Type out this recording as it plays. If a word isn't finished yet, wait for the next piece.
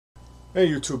Hey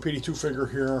YouTube, Petey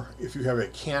Twofinger here. If you have a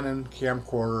Canon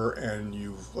camcorder and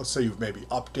let's say you've maybe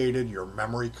updated your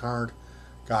memory card,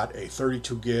 got a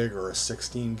 32 gig or a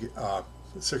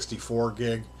 64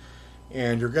 gig,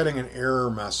 and you're getting an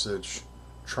error message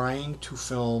trying to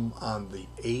film on the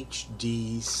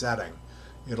HD setting,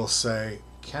 it'll say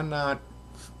cannot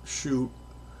shoot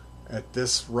at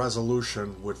this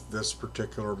resolution with this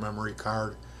particular memory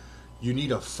card. You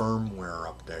need a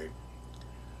firmware update.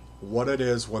 What it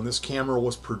is, when this camera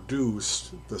was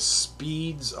produced, the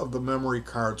speeds of the memory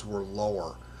cards were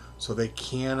lower, so they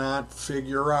cannot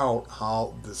figure out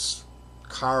how this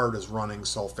card is running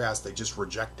so fast. They just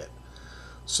reject it.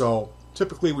 So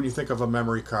typically when you think of a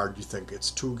memory card, you think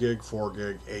it's 2 gig, 4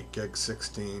 gig, 8 gig,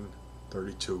 16,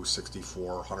 32,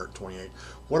 64, 128,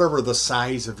 whatever the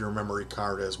size of your memory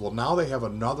card is. Well, now they have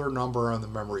another number on the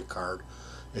memory card.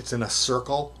 It's in a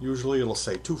circle. Usually it'll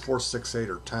say 2, 4, 6, 8,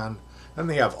 or 10. Then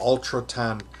they have Ultra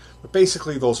 10, but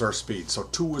basically those are speeds. So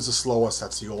 2 is the slowest,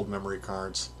 that's the old memory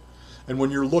cards. And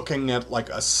when you're looking at like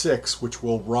a 6, which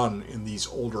will run in these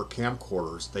older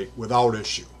camcorders, without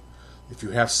issue. If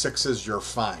you have 6s, you're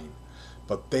fine.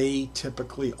 But they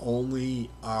typically only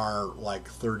are like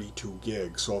 32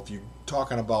 gigs. So if you're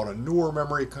talking about a newer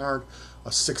memory card,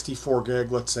 a 64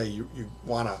 gig, let's say you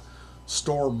want to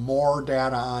store more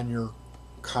data on your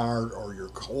card, or your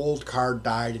old card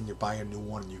died and you buy a new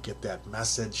one and you get that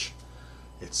message,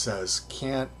 it says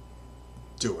can't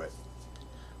do it.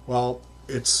 Well,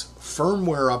 it's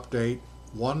firmware update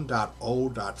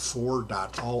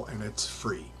 1.0.4.0 and it's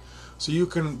free. So you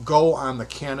can go on the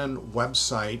Canon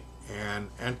website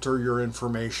and enter your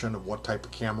information of what type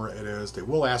of camera it is. They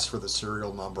will ask for the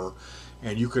serial number,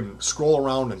 and you can scroll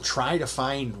around and try to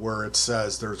find where it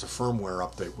says there's a firmware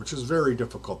update, which is very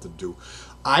difficult to do.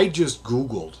 I just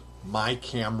Googled my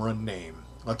camera name.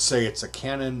 Let's say it's a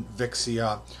Canon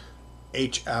Vixia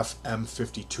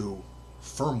HF-M52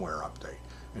 firmware update.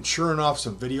 And sure enough,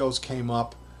 some videos came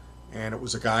up, and it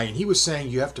was a guy, and he was saying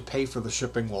you have to pay for the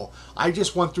shipping. Well, I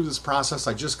just went through this process.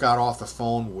 I just got off the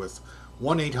phone with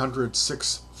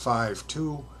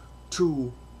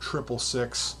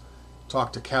 1-800-652-2666.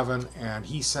 Talked to Kevin, and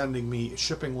he's sending me a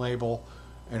shipping label,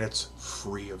 and it's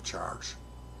free of charge.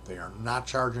 They are not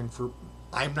charging for,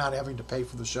 I'm not having to pay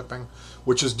for the shipping,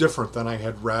 which is different than I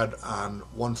had read on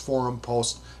one forum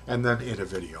post and then in a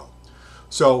video.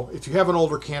 So if you have an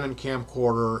older Canon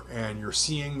camcorder and you're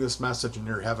seeing this message and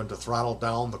you're having to throttle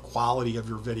down the quality of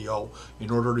your video in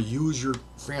order to use your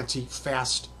fancy,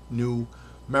 fast, new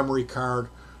memory card,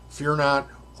 fear not.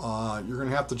 You're going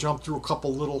to have to jump through a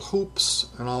couple little hoops,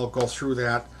 and I'll go through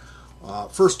that.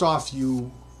 First off,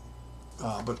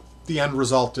 but the end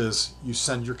result is you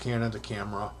send your Canon to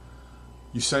camera.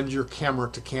 You send your camera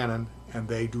to Canon, and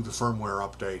they do the firmware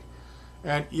update.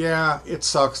 And yeah, it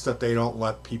sucks that they don't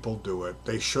let people do it.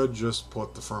 They should just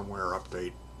put the firmware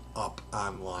update up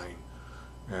online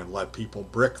and let people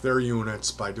brick their units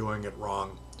by doing it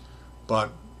wrong. But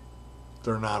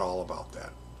they're not all about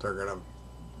that. They're going to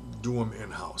do them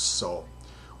in-house. So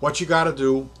what you got to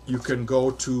do, you can go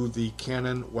to the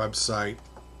Canon website,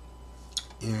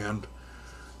 and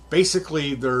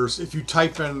basically if you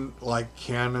type in like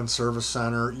Canon Service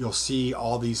Center, you'll see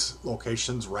all these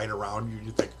locations right around you.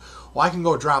 You think, well, I can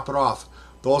go drop it off.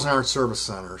 Those aren't service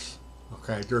centers.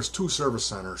 Okay, there's 2 service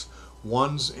centers.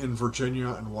 One's in Virginia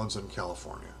and one's in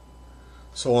California.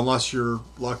 So unless you're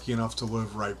lucky enough to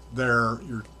live right there,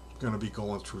 you're going to be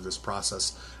going through this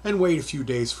process and wait a few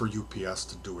days for UPS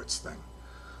to do its thing.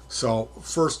 So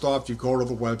first off, you go to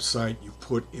the website, you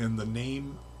put in the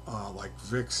name like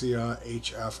Vixia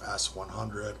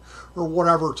HFS100 or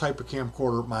whatever type of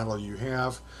camcorder model you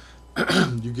have.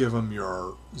 You give them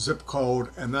your zip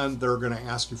code, and then they're going to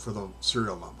ask you for the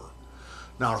serial number.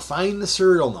 Now, to find the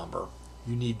serial number,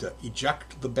 you need to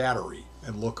eject the battery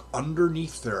and look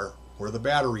underneath there where the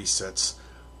battery sits.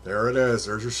 There it is.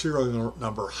 There's your serial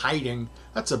number hiding.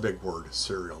 That's a big word,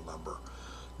 serial number.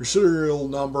 Your serial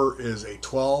number is a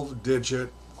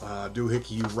 12-digit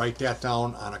doohickey. You write that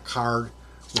down on a card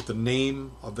with the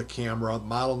name of the camera,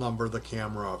 model number of the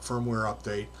camera, firmware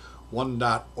update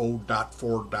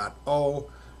 1.0.4.0,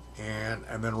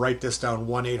 and then write this down,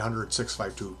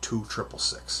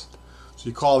 1-800-652-2666. So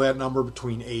you call that number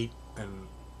between 8 and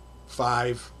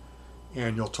 5,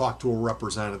 and you'll talk to a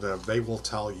representative. They will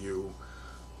tell you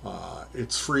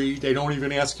it's free. They don't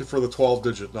even ask you for the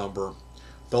 12-digit number.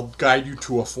 They'll guide you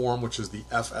to a form, which is the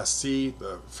FSC,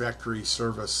 the Factory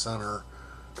Service Center,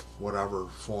 whatever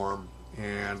form.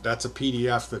 And that's a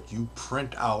PDF that you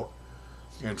print out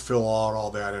and fill out all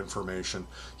that information.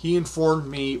 He informed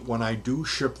me when I do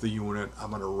ship the unit,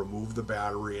 I'm going to remove the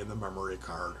battery and the memory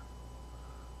card.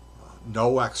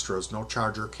 No extras, no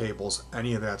charger cables,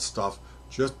 any of that stuff.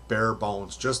 Just bare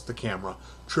bones, just the camera.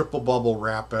 Triple bubble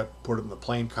wrap it, put it in the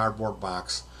plain cardboard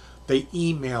box. They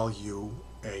email you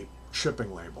a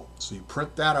shipping label. So you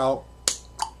print that out,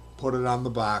 put it on the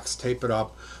box, tape it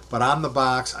up. But on the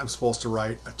box, I'm supposed to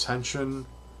write, "Attention,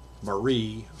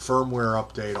 Marie, firmware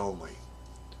update only."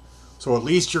 So at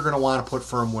least you're going to want to put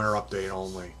firmware update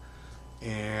only.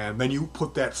 And then you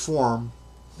put that form,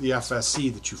 the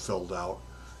FSC that you filled out,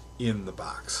 in the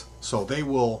box. So they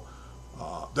will,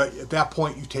 at that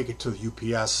point you take it to the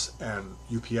UPS, and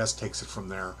UPS takes it from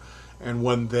there. And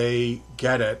when they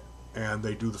get it and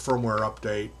they do the firmware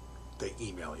update, they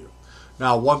email you.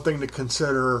 Now, one thing to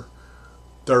consider,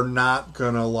 they're not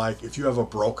gonna, like, if you have a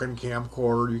broken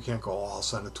camcorder, you can't go, "Oh, I'll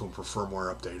send it to them for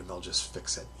firmware update," and they'll just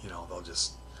fix it. You know, they'll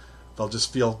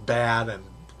just feel bad, and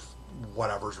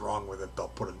whatever's wrong with it, they'll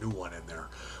put a new one in there.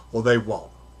 Well, they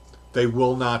won't. They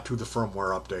will not do the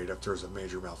firmware update if there's a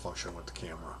major malfunction with the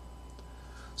camera.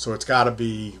 So it's got to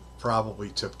be probably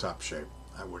tip-top shape,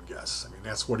 I would guess. I mean,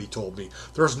 that's what he told me.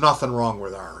 There's nothing wrong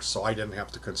with ours, so I didn't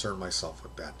have to concern myself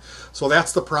with that. So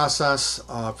that's the process.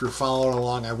 If you're following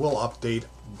along, I will update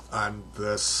on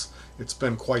this. It's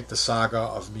been quite the saga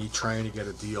of me trying to get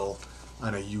a deal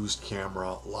on a used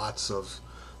camera. Lots of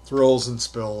thrills and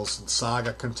spills, and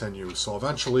saga continues. So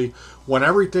eventually, when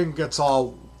everything gets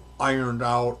all ironed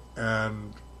out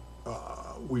and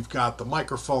we've got the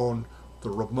microphone, the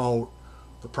remote,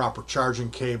 the proper charging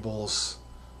cables,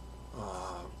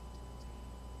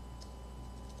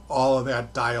 all of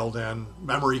that dialed in,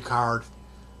 memory card,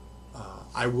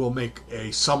 I will make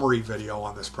a summary video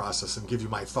on this process and give you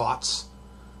my thoughts.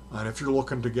 And if you're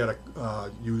looking to get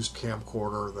a used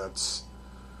camcorder that's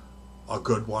a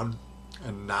good one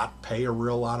and not pay a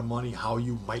real lot of money, how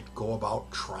you might go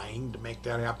about trying to make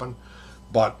that happen.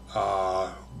 But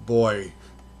boy,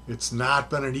 it's not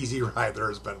been an easy ride.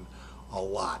 There's been a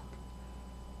lot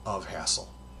of hassle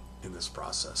in this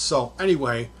process. So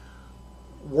anyway,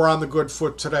 we're on the good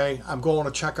foot today. I'm going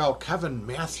to check out Kevin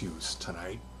Matthews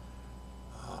tonight.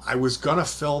 I was gonna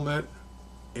film it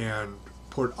and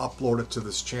upload it to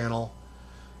this channel,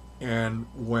 and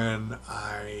when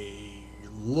I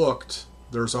looked,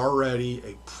 there's already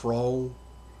a pro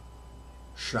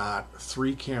shot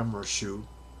 3-camera shoot.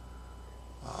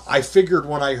 I figured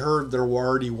when I heard there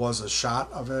already was a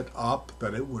shot of it up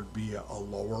that it would be a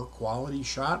lower quality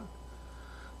shot,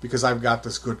 because I've got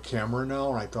this good camera now,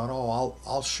 and I thought, oh,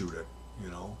 I'll shoot it, you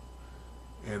know.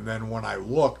 And then when I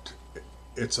looked,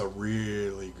 it's a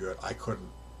really good, I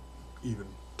couldn't even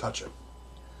touch it.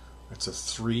 It's a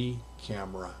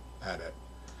 3-camera edit.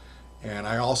 And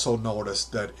I also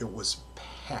noticed that it was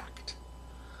packed.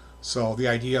 So the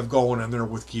idea of going in there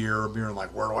with gear and being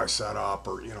like, where do I set up?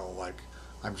 Or, you know, like,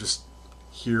 I'm just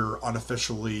here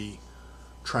unofficially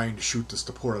trying to shoot this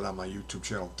to put it on my YouTube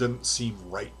channel didn't seem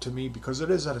right to me, because it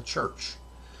is at a church.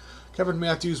 Kevin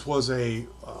Matthews was a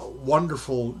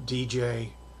wonderful DJ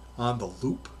on The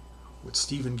Loop with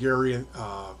Stephen Gary,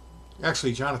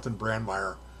 actually Jonathan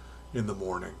Brandmeier in the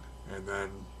morning. And then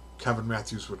Kevin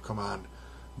Matthews would come on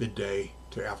midday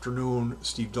to afternoon.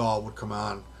 Steve Dahl would come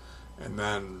on, and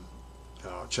then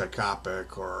Chet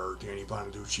Kopic or Danny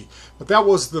Bonaducci. But that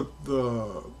was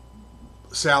the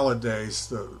salad days,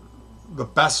 the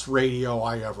best radio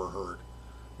I ever heard.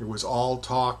 It was all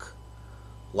talk,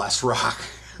 less rock.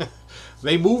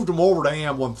 They moved them over to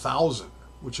AM 1000,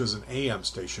 which is an AM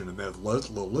station, and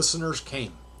the listeners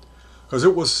came, because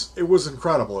it was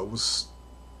incredible.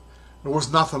 There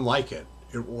was nothing like it.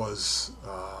 It was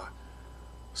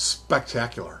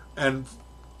spectacular. And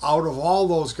out of all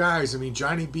those guys, I mean,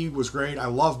 Johnny B was great. I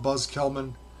love Buzz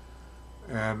Killman,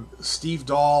 and Steve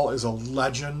Dahl is a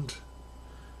legend.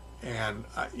 And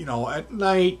you know, at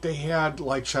night they had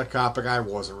like Chet Kopic. I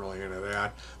wasn't really into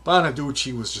that.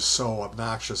 Bonaducci was just so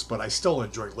obnoxious, but I still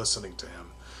enjoyed listening to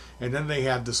him. And then they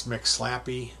had this Mick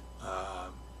Slappy,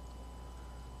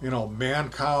 you know,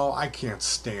 Mancow. I can't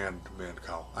stand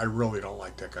Mancow. I really don't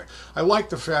like that guy. I like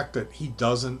the fact that he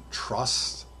doesn't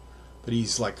trust, that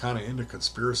he's like kind of into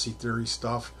conspiracy theory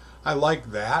stuff. I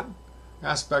like that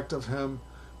aspect of him,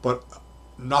 but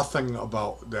nothing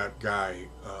about that guy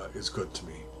is good to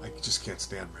me. I just can't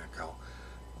stand Mancow.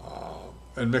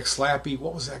 And Mick Slappy,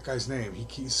 what was that guy's name?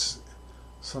 He's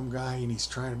some guy, and he's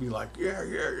trying to be like,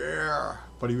 yeah,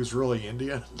 but he was really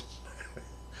Indian.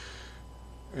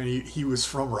 And he was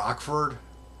from Rockford.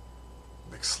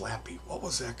 Mick Slappy, what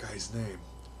was that guy's name?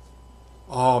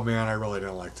 Oh man, I really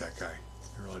didn't like that guy.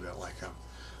 I really didn't like him.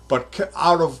 But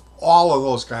out of all of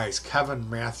those guys, Kevin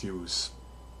Matthews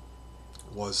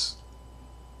was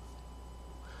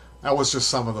just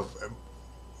some of the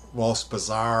most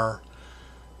bizarre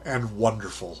and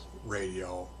wonderful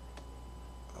radio.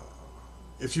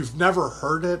 If you've never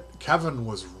heard it, Kevin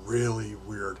was really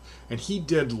weird. And he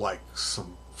did like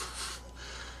some...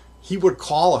 He would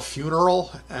call a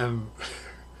funeral and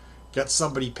get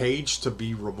somebody paged to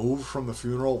be removed from the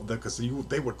funeral, because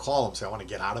they would call him, say, I want to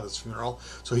get out of this funeral.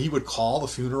 So he would call the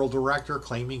funeral director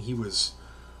claiming he was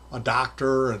a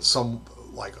doctor, and some,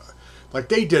 like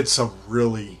they did some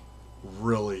really,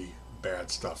 really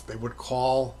bad stuff. They would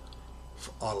call,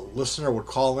 a listener would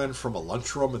call in from a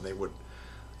lunchroom, and they would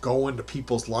go into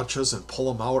people's lunches and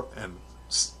pull them out and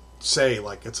say,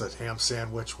 like, it's a ham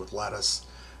sandwich with lettuce.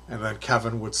 And then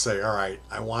Kevin would say, all right,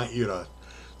 I want you to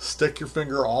stick your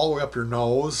finger all the way up your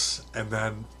nose and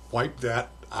then wipe that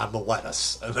on the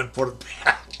lettuce and then put it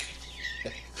back.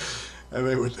 And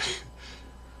they would...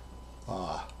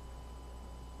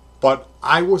 but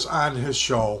I was on his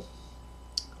show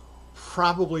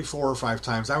probably 4 or 5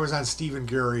 times. I was on Stephen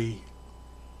Gary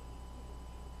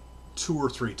 2 or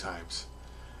 3 times.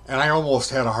 And I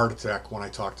almost had a heart attack when I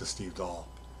talked to Steve Dahl,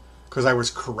 because I was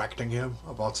correcting him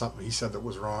about something he said that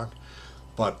was wrong.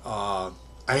 But I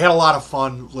had a lot of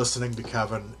fun listening to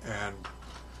Kevin, and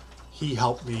he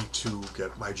helped me to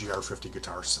get my GR50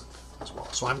 guitar synth as well.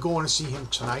 So I'm going to see him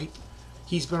tonight.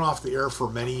 He's been off the air for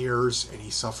many years, and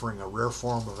he's suffering a rare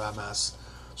form of MS.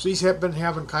 So he's been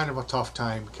having kind of a tough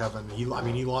time, Kevin. He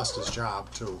lost his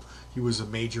job, too. He was a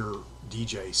major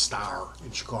DJ star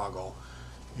in Chicago.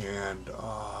 And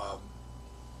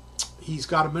he's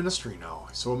got a ministry now.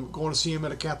 So I'm going to see him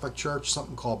at a Catholic church,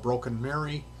 something called Broken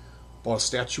Mary, about a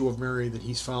statue of Mary that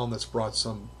he's found that's brought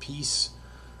some peace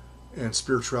and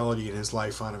spirituality in his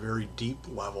life on a very deep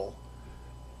level.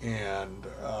 And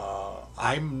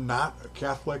I'm not a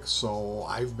Catholic, so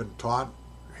I've been taught,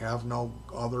 have no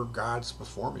other gods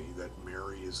before me, that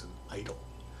Mary is an idol.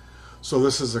 So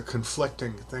this is a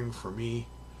conflicting thing for me.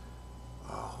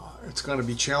 It's going to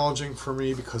be challenging for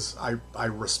me because I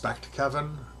respect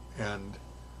Kevin, and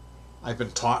I've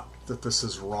been taught that this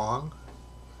is wrong.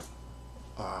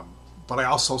 But I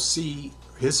also see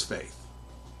his faith.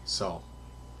 So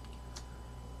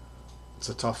it's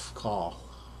a tough call.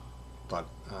 But,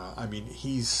 I mean,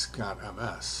 he's got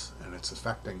MS, and it's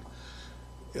affecting...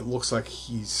 It looks like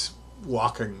he's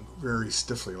walking very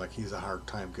stiffly, like he's a hard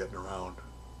time getting around.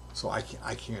 So I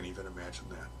can't even imagine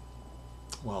that.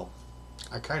 Well,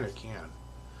 I kind of can.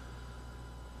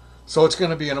 So it's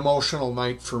going to be an emotional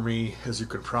night for me, as you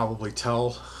can probably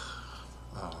tell.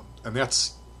 And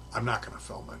that's... I'm not going to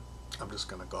film it. I'm just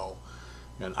going to go.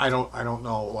 And I don't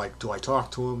know, like, do I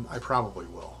talk to him? I probably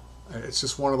will. It's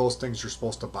just one of those things you're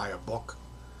supposed to buy a book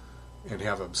and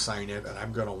have him sign it, and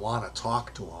I'm going to want to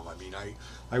talk to him. I mean,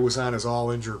 I was on his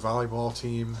all-injured volleyball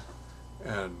team,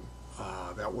 and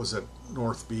that was at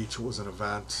North Beach. It was an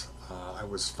event. I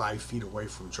was 5 feet away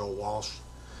from Joe Walsh.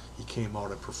 He came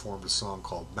out and performed a song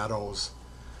called Meadows.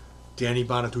 Danny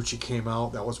Bonaducci came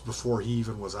out. That was before he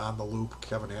even was on the loop.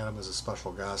 Kevin had him as a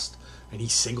special guest, and he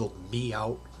singled me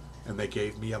out, and they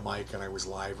gave me a mic, and I was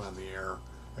live on the air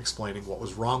explaining what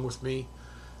was wrong with me.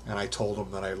 And I told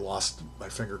him that I lost my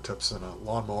fingertips in a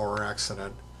lawnmower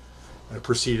accident. And I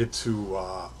proceeded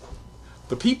to...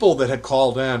 the people that had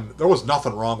called in, there was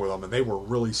nothing wrong with them, and they were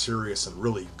really serious and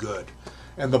really good.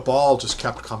 And the ball just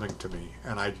kept coming to me,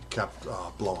 and I kept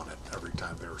blowing it every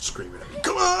time they were screaming at me,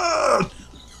 "Come on!"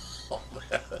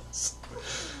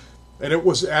 And it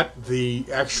was at the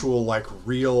actual, like,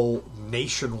 real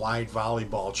nationwide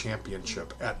volleyball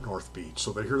championship at North Beach.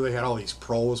 So here they had all these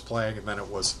pros playing, and then it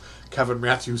was Kevin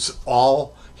Matthews'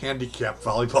 all-handicapped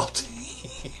volleyball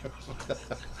team.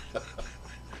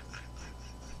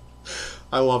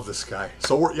 I love this guy.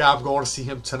 So, I'm going to see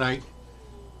him tonight,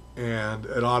 and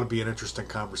it ought to be an interesting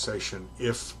conversation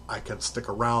if I can stick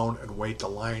around and wait the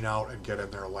line out and get in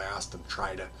there last and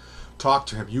try to talk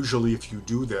to him. Usually if you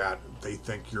do that, they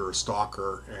think you're a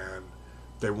stalker and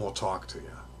they won't talk to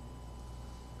you.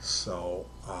 So,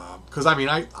 because I mean,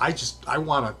 I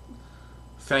want to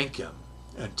thank him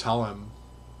and tell him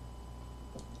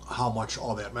how much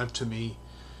all that meant to me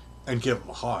and give him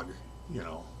a hug, you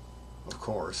know, of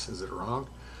course. Is it wrong?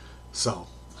 So,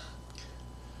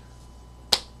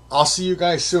 I'll see you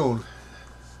guys soon.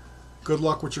 Good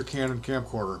luck with your Canon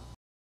camcorder.